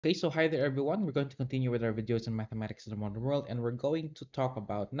Okay, so hi there everyone. We're going to continue with our videos on mathematics in the modern world, and we're going to talk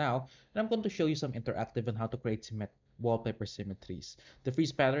about now, and I'm going to show you some interactive on how to create wallpaper symmetries. The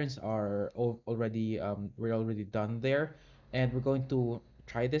freeze patterns are already we're already done there, and we're going to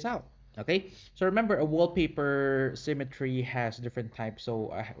try this out. Okay, so remember a wallpaper symmetry has different types. So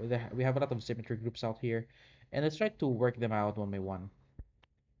we have a lot of symmetry groups out here, and let's try to work them out one by one.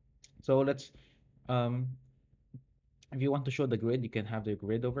 So let's um if you want to show the grid, you can have the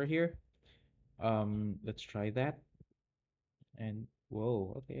grid over here. Let's try that. And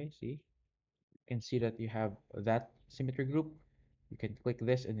whoa, okay, I see. You can see that you have that symmetry group. You can click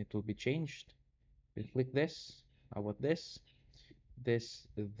this and it will be changed. You click this. How about this? This,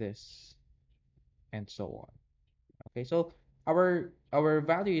 and so on. Okay, so our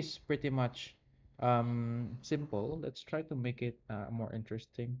value is pretty much simple. Let's try to make it more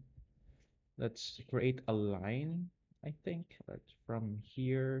interesting. Let's create a line, I think. Let's from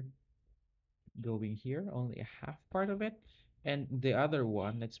here going here, only a half part of it. And the other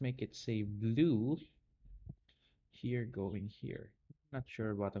one, let's make it say blue here going here. Not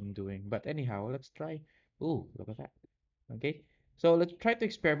sure what I'm doing, but anyhow, let's try. Ooh, look at that. Okay, so let's try to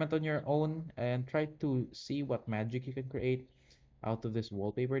experiment on your own and try to see what magic you can create out of this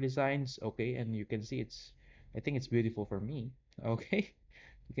wallpaper designs. Okay, and you can see I think it's beautiful for me. Okay,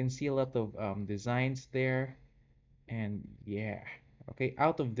 you can see a lot of designs there, and yeah. Okay,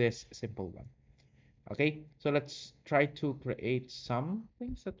 out of this simple one. Okay, so let's try to create some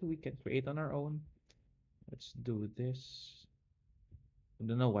things that we can create on our own. Let's do this. I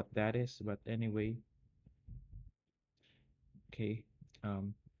don't know what that is, but anyway, okay.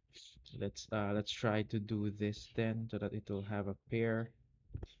 Um, let's try to do this then so that it will have a pair.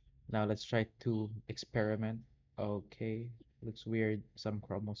 Now let's try to experiment. Okay, looks weird. Some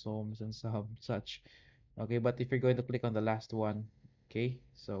chromosomes and some such. Okay, but if you're going to click on the last one, okay,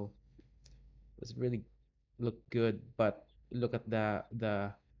 so it's really look good, but look at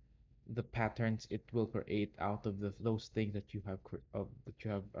the patterns it will create out of those things that you have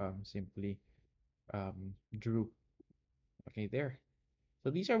simply drew. Okay, there. So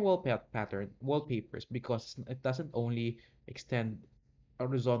these are wallpapers because it doesn't only extend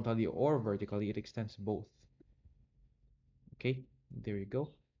horizontally or vertically, it extends both. Okay, there you go.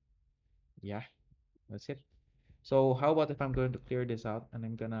 Yeah, that's it. So how about if I'm going to clear this out and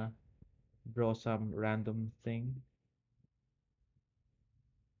I'm gonna draw some random thing?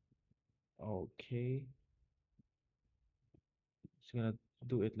 Okay, just gonna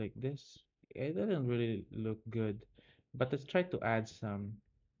do it like this. It doesn't really look good, but let's try to add some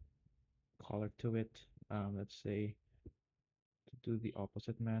color to it. Let's say to do the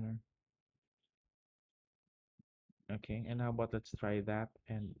opposite manner. Okay, and how about let's try that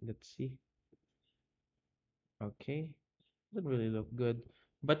and let's see. Okay, doesn't really look good,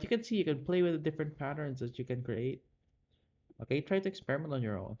 but you can see you can play with the different patterns that you can create. Okay, try to experiment on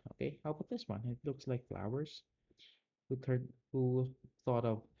your own. Okay, how about this one? It looks like flowers. Who thought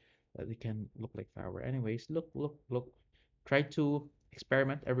of that it can look like flower? Anyways, look. Try to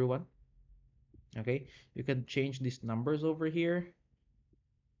experiment, everyone. Okay, you can change these numbers over here.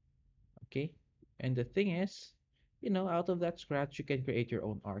 Okay, and the thing is, out of that scratch, you can create your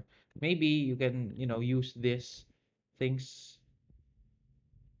own art. Maybe you can, use this things.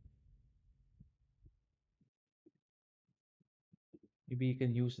 Maybe you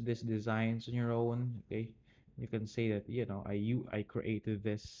can use these designs on your own. Okay, you can say that, I created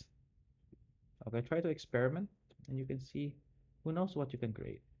this. Okay, try to experiment, and you can see who knows what you can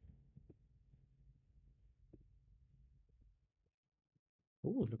create.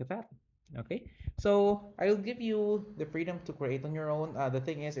 Oh, look at that. Okay, so I'll give you the freedom to create on your own. The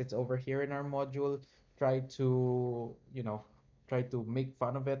thing is, it's over here in our module. Try to, try to make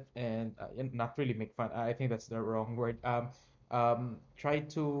fun of it and not really make fun. I think that's the wrong word. Try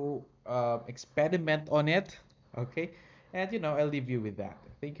to experiment on it. Okay, and I'll leave you with that.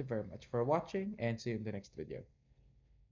 Thank you very much for watching, and see you in the next video.